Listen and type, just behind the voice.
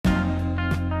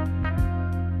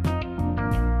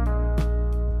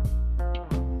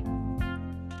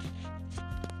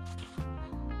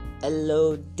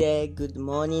Hello there, good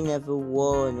morning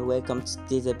everyone. Welcome to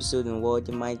today's episode in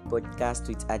World Mind Podcast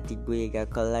with Adigboyega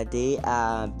Kolade.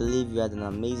 I believe you had an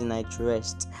amazing night's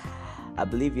rest. I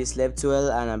believe you slept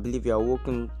well and I believe you are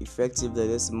working effectively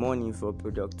this morning for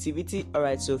productivity.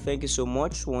 Alright, so thank you so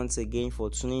much once again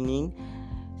for tuning in.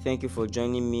 Thank you for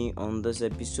joining me on this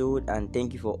episode and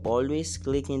thank you for always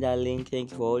clicking that link.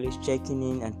 Thank you for always checking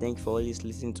in and thank you for always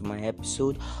listening to my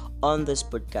episode on this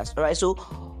podcast. Alright, so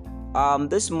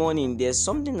this morning there's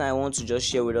something I want to just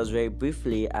share with us very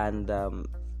briefly, and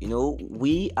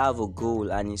we have a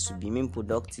goal and it's to be being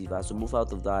productive as we move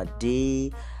out of our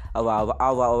day, of our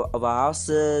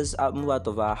houses, move out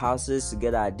of our houses to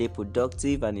get our day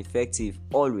productive and effective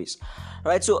always.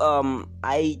 Right, so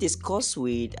I do discuss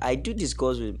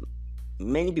with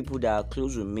many people that are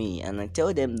close with me, and I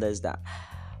tell them this, that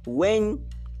when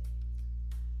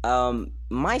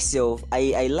myself,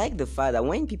 I like the fact that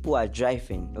when people are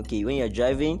driving, when you're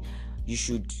driving, you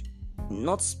should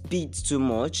not speed too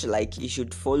much. Like, you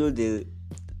should follow the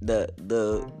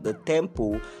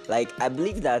tempo. Like, I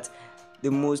believe that the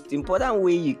most important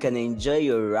way you can enjoy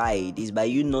your ride is by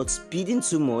you not speeding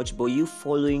too much, but you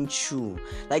following through.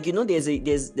 Like, there's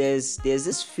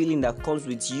this feeling that comes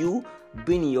with you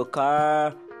being in your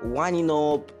car, winding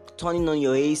up, turning on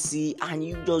your AC, and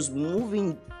you just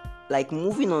moving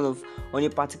on a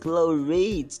particular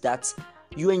rate that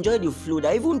you enjoy the flow,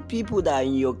 that even people that are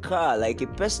in your car, like a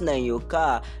person that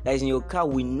is in your car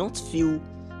will not feel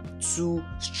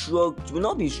will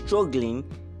not be struggling,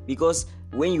 because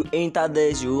when you enter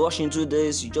this, you rush into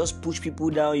this, you just push people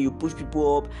down, you push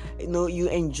people up, you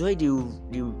enjoy the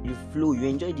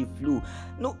flow,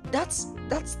 No, that's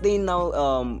thing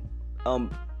now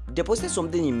deposited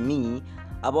something in me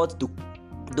about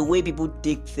the way people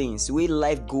take things, the way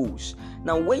life goes.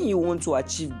 Now, when you want to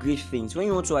achieve great things, when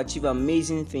you want to achieve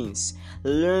amazing things,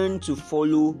 learn to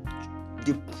follow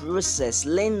the process.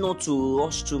 Learn not to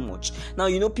rush too much. Now,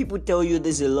 people tell you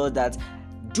this a lot, that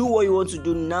do what you want to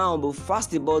do now, be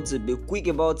fast about it, be quick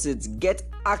about it, get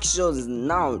actions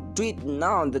now, do it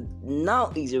now. That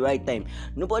now is the right time.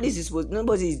 Nobody is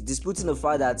disputing the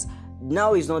fact that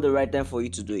now is not the right time for you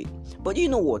to do it. But you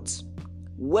know what?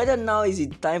 Whether now is the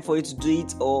time for you to do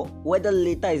it or whether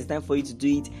later is the time for you to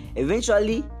do it,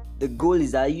 eventually the goal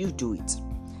is that you do it.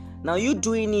 Now, you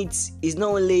doing it is not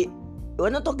only,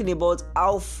 we're not talking about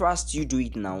how fast you do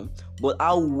it now, but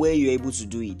how well you're able to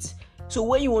do it. So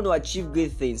when you want to achieve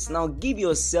great things, now give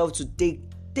yourself to take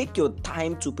your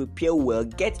time to prepare well,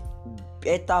 get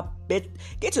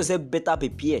yourself better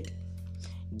prepared,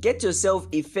 get yourself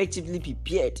effectively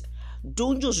prepared.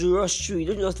 Don't just rush through.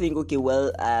 Don't just think,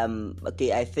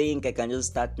 I think I can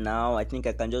just start now. I think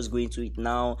I can just go into it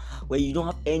now. Where you don't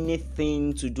have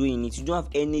anything to do in it. You don't have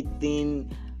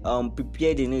anything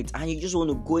prepared in it. And you just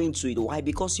want to go into it. Why?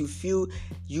 Because you feel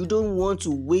you don't want to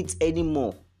wait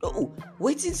anymore.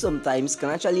 Waiting sometimes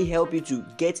can actually help you to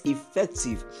get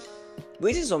effective.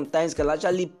 Waiting sometimes can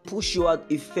actually push you out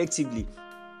effectively.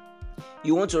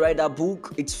 You want to write a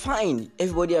book, it's fine.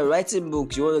 Everybody are writing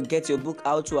books. You want to get your book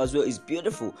out too as well, it's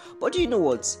beautiful. But you know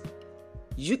what?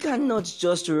 You cannot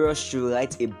just rush to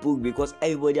write a book because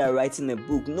everybody are writing a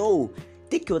book. No,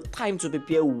 take your time to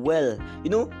prepare well.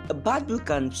 A bad book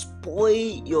can spoil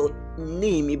your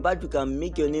name. A bad book can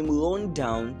make your name run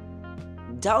down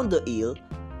the hill.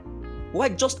 Why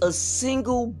just a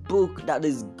single book that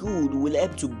is good will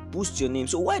help to boost your name.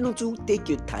 So why don't you take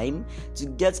your time to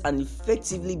get an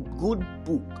effectively good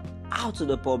book out to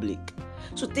the public?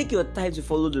 So take your time to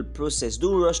follow the process.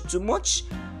 Don't rush too much.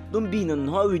 Don't be in a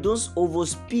hurry. Don't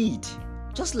overspeed.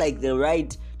 Just like the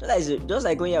ride, just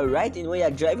like when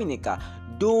you're driving a car.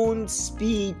 Don't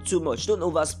speed too much. Don't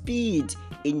overspeed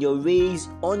in your race,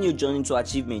 on your journey to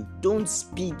achievement. Don't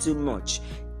speed too much.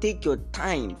 Take your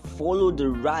time, follow the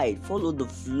ride, follow the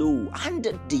flow, and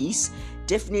this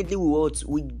definitely will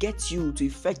get you to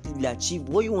effectively achieve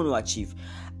what you want to achieve.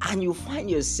 And you find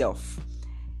yourself,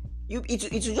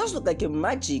 it will just look like a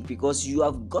magic because you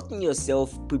have gotten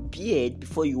yourself prepared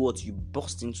before you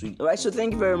burst into it. Alright, so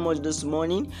thank you very much this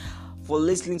morning for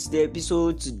listening to the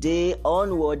episode today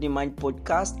on World in Mind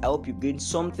Podcast. I hope you gained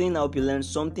something, I hope you learned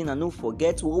something, and don't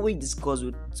forget what we discussed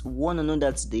with one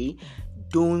another today.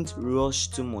 Don't rush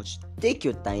too much. Take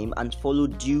your time and follow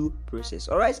due process.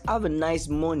 Alright, have a nice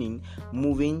morning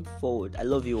moving forward. I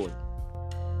love you all.